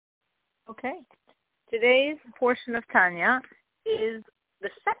Okay. Today's portion of Tanya is the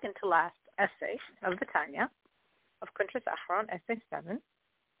second to last essay of the Tanya, of Kuntres Acharon, essay 7.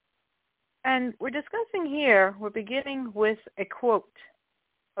 And we're discussing here, we're beginning with a quote,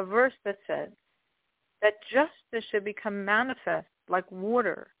 a verse that says that justice should become manifest like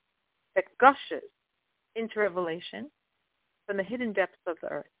water that gushes into revelation from the hidden depths of the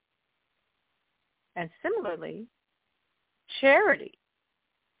earth. And similarly, charity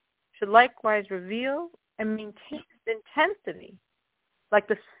should likewise reveal and maintain its intensity like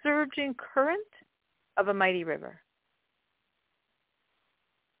the surging current of a mighty river.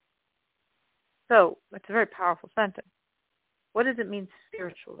 So, it's a very powerful sentence. What does it mean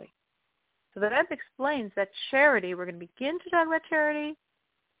spiritually? So the Rebbe explains that charity, we're going to begin to talk about charity.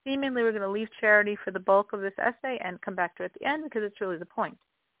 Seemingly, we're going to leave charity for the bulk of this essay and come back to it at the end because it's really the point.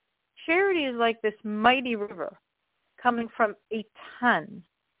 Charity is like this mighty river coming from a ton.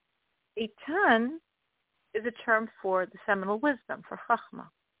 A ton is a term for the seminal wisdom, for Chachma.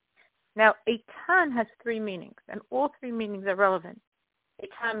 Now, a ton has three meanings, and all three meanings are relevant. A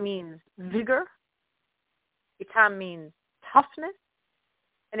ton means vigor, a ton means toughness,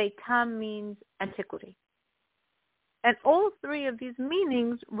 and a ton means antiquity. And all three of these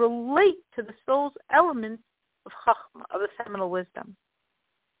meanings relate to the soul's elements of Chachma, of the seminal wisdom.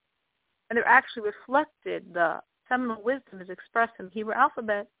 And they're actually reflected, the seminal wisdom is expressed in the Hebrew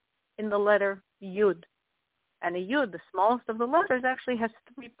alphabet in the letter Yud. And a Yud, the smallest of the letters, actually has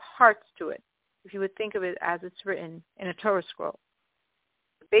three parts to it, if you would think of it as it's written in a Torah scroll.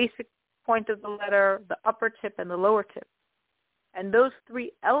 The basic point of the letter, the upper tip, and the lower tip. And those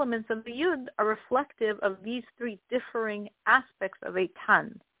three elements of the Yud are reflective of these three differing aspects of a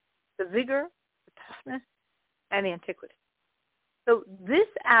tan: the vigor, the toughness, and the antiquity. So this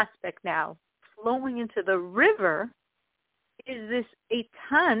aspect now, flowing into the river, is this a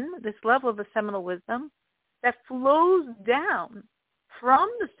tan, this level of the seminal wisdom, that flows down from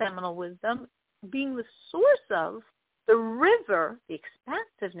the seminal wisdom, being the source of the river, the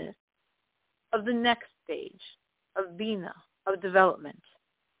expansiveness of the next stage of Bina, of development,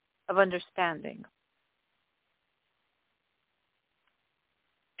 of understanding.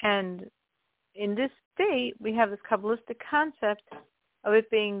 And in this state, we have this Kabbalistic concept of it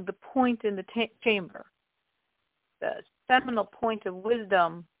being the point in the chamber, the seminal point of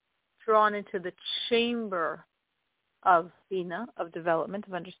wisdom drawn into the chamber of Bina, of development,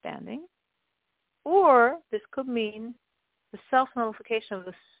 of understanding. Or this could mean the self-nullification of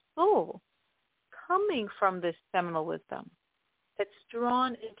the soul coming from this seminal wisdom that's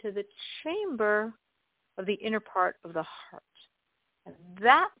drawn into the chamber of the inner part of the heart. And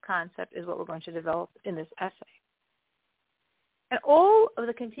that concept is what we're going to develop in this essay. And all of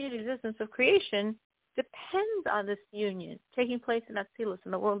the continued existence of creation depends on this union taking place in Atzilus,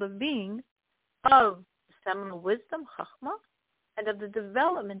 in the world of being, of the seminal wisdom, Chachma, and of the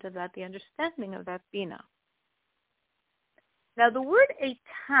development of that, the understanding of that Bina. Now the word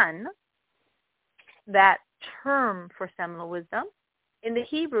Eitan, that term for seminal wisdom, in the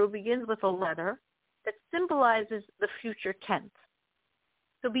Hebrew begins with a letter that symbolizes the future tense.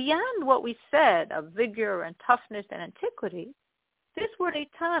 So beyond what we said of vigor and toughness and antiquity, this word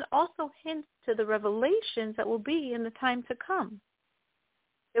Eitan also hints to the revelations that will be in the time to come.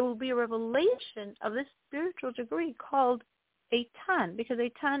 There will be a revelation of this spiritual degree called Eitan, because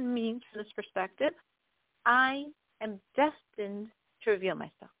Eitan means, from this perspective, I am destined to reveal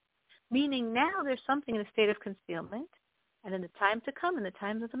myself. Meaning now there's something in a state of concealment, and in the time to come, in the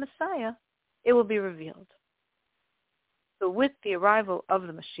times of the Messiah, it will be revealed. So with the arrival of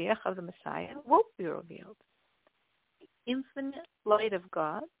the Mashiach, of the Messiah, it will be revealed. The infinite light of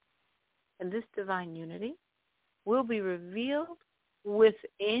God and this divine unity will be revealed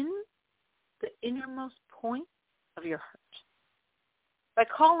within the innermost point of your heart. By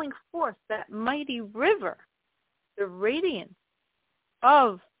calling forth that mighty river, the radiance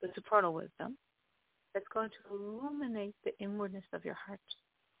of the supernal wisdom that's going to illuminate the inwardness of your heart.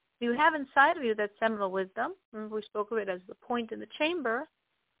 You have inside of you that seminal wisdom. Remember, we spoke of it as the point in the chamber,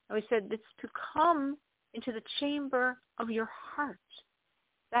 and we said it's to come into the chamber of your heart.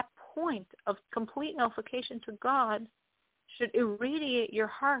 That point of complete nullification to God should irradiate your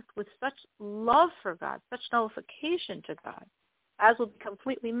heart with such love for God, such nullification to God, as will be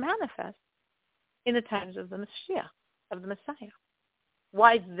completely manifest in the times of the Mashiach, of the Messiah.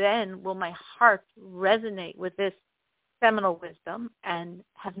 Why then will my heart resonate with this seminal wisdom and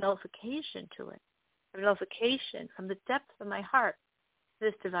have nullification to it? Have nullification from the depths of my heart to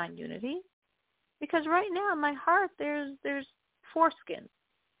this divine unity? Because right now in my heart there's foreskins.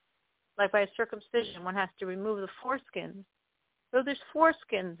 Like by a circumcision, one has to remove the foreskins So there's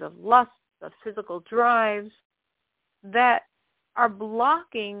foreskins of lust, of physical drives that are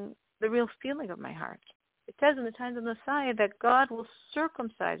blocking the real feeling of my heart. It says in the times of Messiah that God will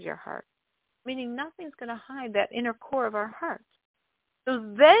circumcise your heart, meaning nothing's going to hide that inner core of our heart. So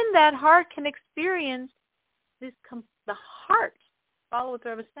then that heart can experience this, the heart, follow what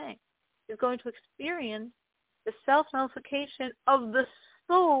I was saying, is going to experience the self-nullification of the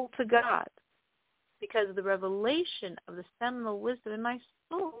soul to God, because the revelation of the seminal wisdom in my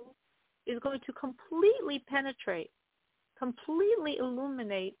soul is going to completely penetrate, completely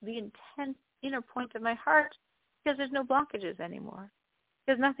illuminate the intense inner point of my heart, because there's no blockages anymore,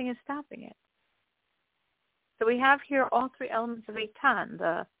 because nothing is stopping it. So we have here all three elements of Eitan,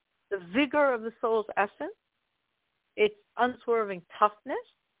 the vigor of the soul's essence, its unswerving toughness,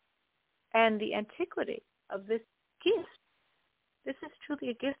 and the antiquity of this gift. This is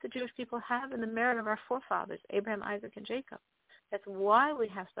truly a gift the Jewish people have in the merit of our forefathers, Abraham, Isaac, and Jacob. That's why we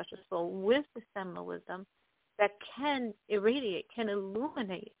have such a soul with the seminal wisdom that can irradiate, can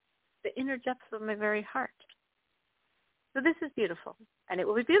illuminate the inner depths of my very heart. So this is beautiful, and it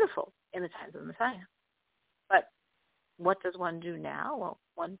will be beautiful in the times of the Messiah. But what does one do now? Well,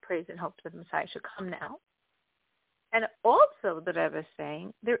 one prays and hopes that the Messiah should come now. And also, the Rebbe is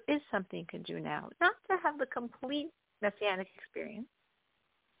saying, there is something you can do now, not to have the complete Messianic experience,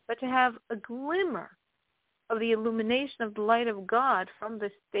 but to have a glimmer of the illumination of the light of God from the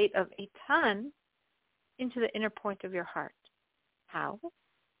state of Eitan into the inner point of your heart. How?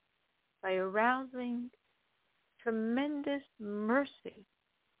 By arousing tremendous mercy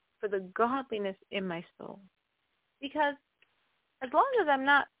for the godliness in my soul. Because as long as I'm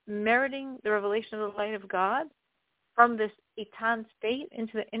not meriting the revelation of the light of God from this Eitan state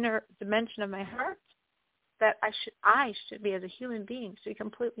into the inner dimension of my heart, that I should be, as a human being, should be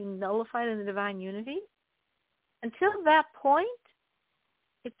completely nullified in the divine unity. Until that point,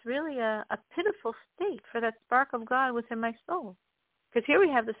 it's really a pitiful state for that spark of God within my soul. Because here we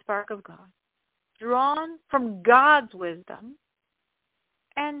have the spark of God, drawn from God's wisdom,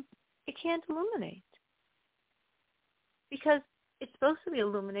 and it can't illuminate. Because it's supposed to be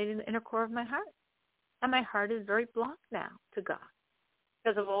illuminating the inner core of my heart. And my heart is very blocked now to God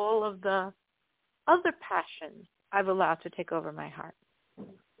because of all of the other passions I've allowed to take over my heart.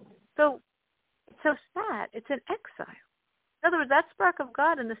 So it's so sad. It's an exile. In other words, that spark of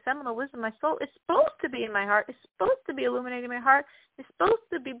God and the seminal wisdom of my soul is supposed to be in my heart. It's supposed to be illuminating my heart. It's supposed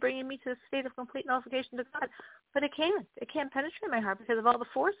to be bringing me to a state of complete nullification to God. But it can't. It can't penetrate my heart because of all the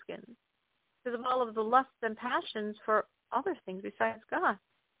foreskins, because of all of the lusts and passions for other things besides God.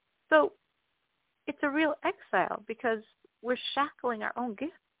 So it's a real exile because we're shackling our own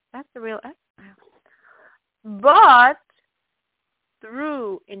gifts. That's the real exile. But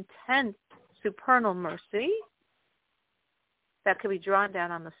through intense supernal mercy that can be drawn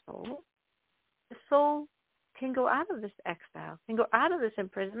down on the soul can go out of this exile, can go out of this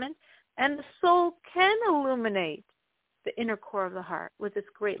imprisonment, and the soul can illuminate the inner core of the heart with its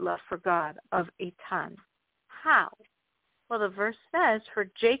great love for God of Eitan. How? Well, the verse says,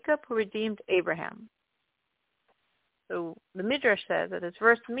 for Jacob who redeemed Abraham. So the Midrash says that this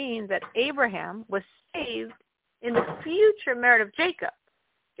verse means that Abraham was saved in the future merit of Jacob,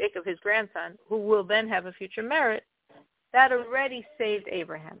 his grandson, who will then have a future merit, that already saved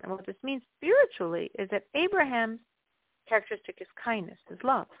Abraham. And what this means spiritually is that Abraham's characteristic is kindness, is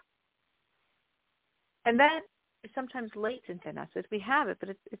love. And that is sometimes latent in us as we have it, but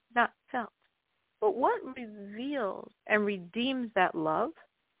it's not felt. But what reveals and redeems that love?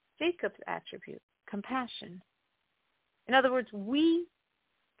 Jacob's attribute, compassion. In other words, we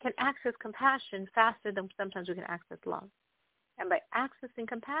can access compassion faster than sometimes we can access love. And by accessing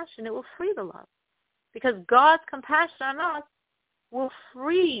compassion, it will free the love. Because God's compassion on us will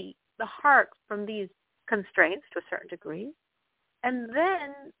free the heart from these constraints to a certain degree. And then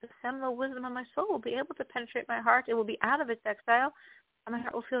the seminal wisdom of my soul will be able to penetrate my heart. It will be out of its exile, and my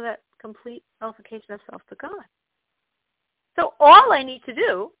heart will feel that complete nullification of self to God. So all I need to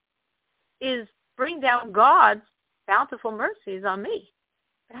do is bring down God's bountiful mercies on me.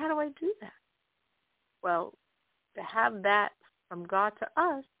 But how do I do that? Well, to have that from God to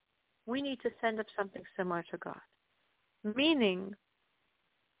us, we need to send up something similar to God. Meaning,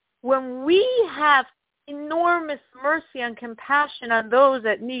 when we have enormous mercy and compassion on those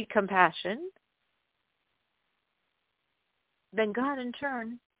that need compassion, then God in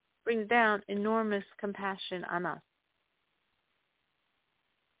turn brings down enormous compassion on us.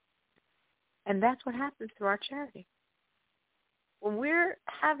 And that's what happens through our charity. When we're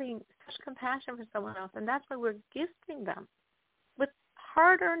having such compassion for someone else, and that's why we're gifting them with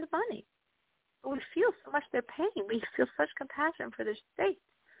hard-earned money. But we feel so much their pain. We feel such compassion for their state.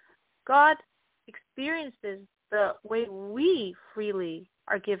 God experiences the way we freely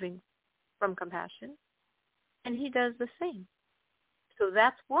are giving from compassion, and he does the same. So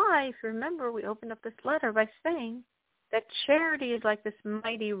that's why, if you remember, we opened up this letter by saying that charity is like this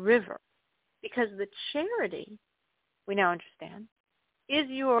mighty river, because the charity, we now understand, is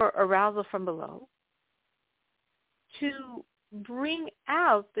your arousal from below to bring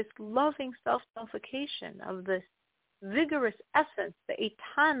out this loving self-nullification of this vigorous essence, the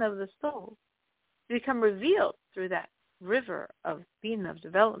etan of the soul, to become revealed through that river of being, of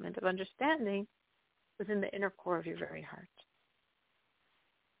development, of understanding within the inner core of your very heart.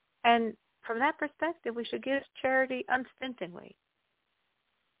 And from that perspective, we should give charity unstintingly.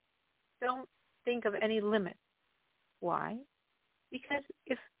 Don't think of any limit. Why? Because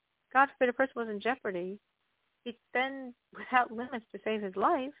if, God forbid, a person was in jeopardy, he'd spend without limits to save his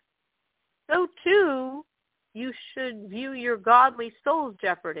life. So too, you should view your godly soul's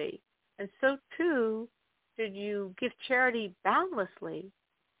jeopardy. And so too, should you give charity boundlessly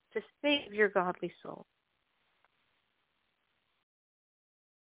to save your godly soul.